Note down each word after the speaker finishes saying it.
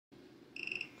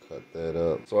Cut that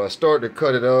up. So I start to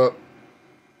cut it up.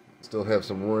 Still have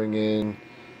some ring in.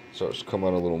 Starts to come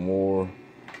out a little more.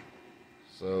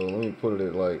 So let me put it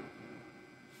at like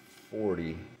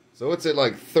 40. So it's at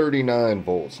like 39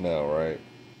 volts now, right?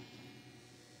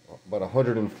 About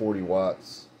 140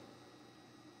 watts.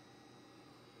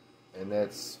 And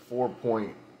that's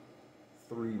 4.3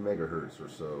 megahertz or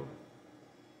so.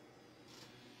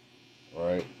 All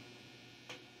right.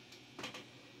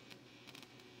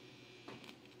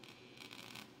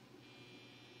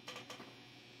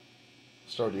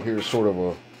 Start to hear sort of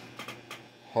a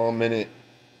hum in it.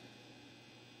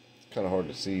 It's kind of hard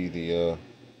to see the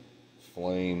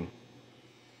flame.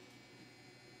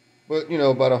 But, you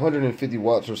know, about 150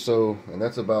 watts or so, and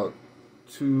that's about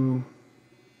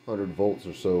 200 volts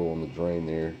or so on the drain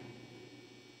there.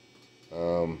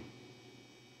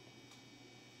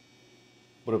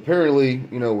 But apparently,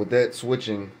 you know, with that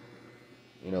switching,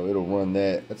 you know, it'll run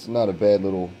that. That's not a bad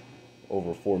little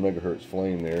over 4 megahertz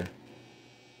flame there.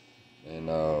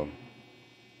 And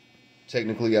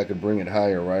technically I could bring it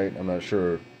higher, right? I'm not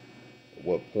sure at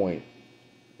what point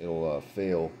it'll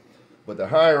fail. But the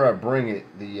higher I bring it,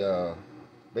 the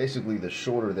basically the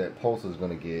shorter that pulse is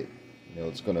going to get. You know,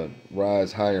 it's going to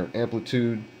rise higher in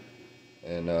amplitude.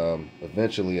 And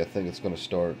eventually I think it's going to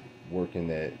start working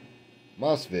that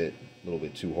Mosfet a little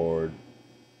bit too hard.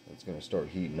 It's going to start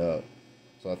heating up.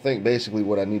 So I think basically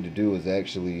what I need to do is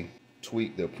actually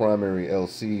tweak the primary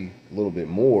LC a little bit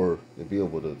more to be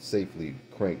able to safely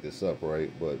crank this up,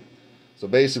 right? But so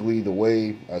basically the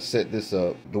way I set this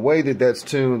up, the way that that's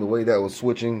tuned, the way that was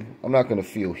switching, I'm not going to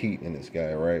feel heat in this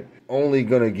guy, right? Only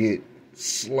going to get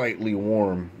slightly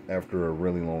warm after a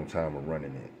really long time of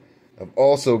running it. I've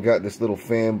also got this little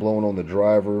fan blowing on the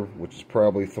driver, which is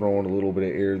probably throwing a little bit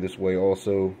of air this way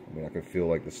also. I mean, I can feel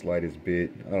like the slightest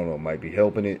bit. I don't know, it might be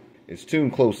helping it. It's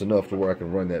tuned close enough to where I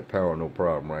can run that power no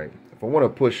problem, right? If I want to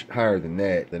push higher than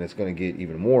that, then it's going to get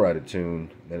even more out of tune.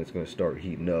 Then it's going to start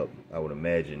heating up, I would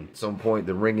imagine. At some point,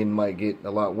 the ringing might get a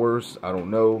lot worse. I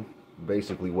don't know.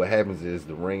 Basically, what happens is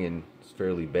the ringing is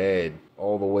fairly bad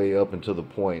all the way up until the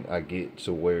point I get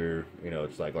to where, you know,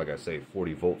 it's like I say,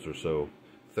 40 volts or so.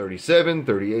 37,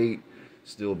 38,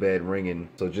 still bad ringing.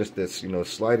 So just this, you know,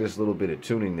 slightest little bit of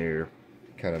tuning there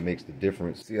kind of makes the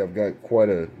difference. See, I've got quite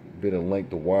a bit of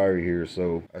length of wire here.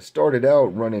 So I started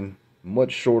out running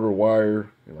much shorter wire,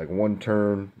 like one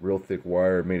turn, real thick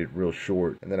wire, made it real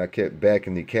short. And then I kept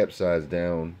backing the cap size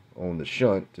down on the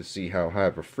shunt to see how high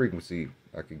of a frequency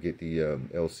I could get the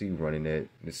LC running at.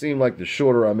 And it seemed like the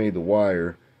shorter I made the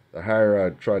wire, the higher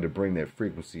I tried to bring that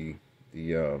frequency,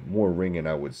 the more ringing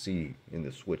I would see in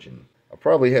the switching. I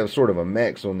probably have sort of a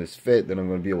max on this FET that I'm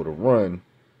going to be able to run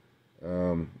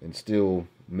and still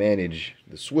manage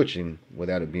the switching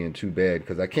without it being too bad,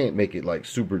 because I can't make it like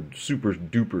super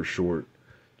duper short.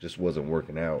 Just wasn't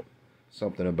working out.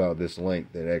 Something about this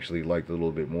length that actually liked a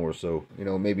little bit more. So, you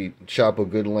know, maybe chop a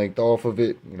good length off of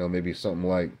it. You know, maybe something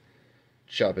like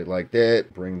chop it like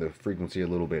that, bring the frequency a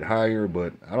little bit higher,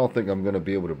 but I don't think I'm going to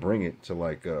be able to bring it to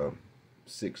like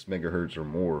 6 megahertz or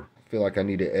more. I feel like I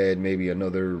need to add maybe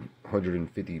another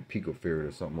 150 picofarad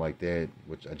or something like that,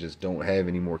 which I just don't have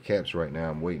any more caps right now.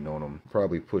 I'm waiting on them.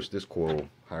 Probably push this coil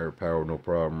higher power, no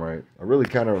problem, right? I really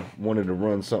kind of wanted to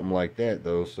run something like that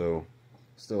though, so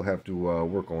still have to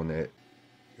work on that.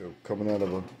 Coming out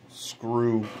of a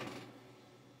screw.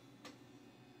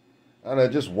 And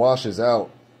it just washes out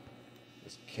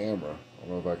this camera. I don't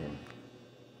know if I can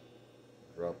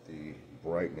drop the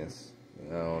brightness.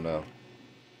 I don't know.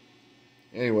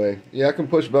 Anyway, yeah, I can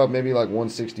push about maybe like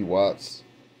 160 watts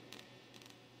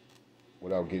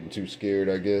without getting too scared,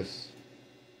 I guess.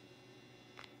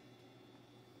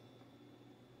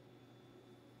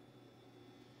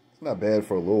 It's not bad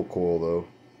for a little coil though.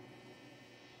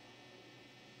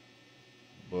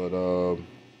 But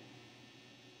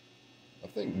I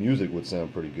think music would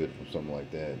sound pretty good from something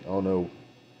like that. I don't know.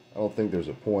 I don't think there's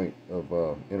a point of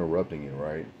interrupting it,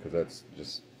 right? Because that's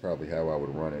just probably how I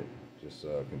would run it. Just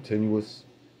continuous.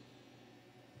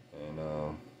 And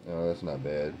you know, that's not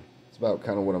bad. It's about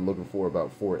kind of what I'm looking for,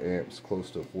 about 4 amps, close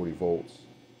to 40 volts.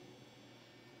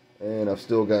 And I've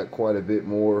still got quite a bit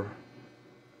more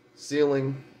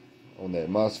sealing on that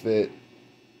Mosfet.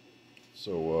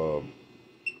 So,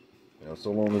 you know,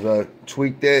 so long as I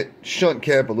tweak that shunt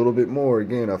cap a little bit more,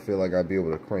 again, I feel like I'll be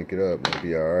able to crank it up and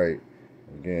be alright.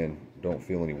 Again, don't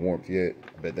feel any warmth yet.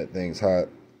 I bet that thing's hot.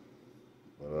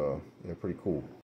 But, yeah, pretty cool.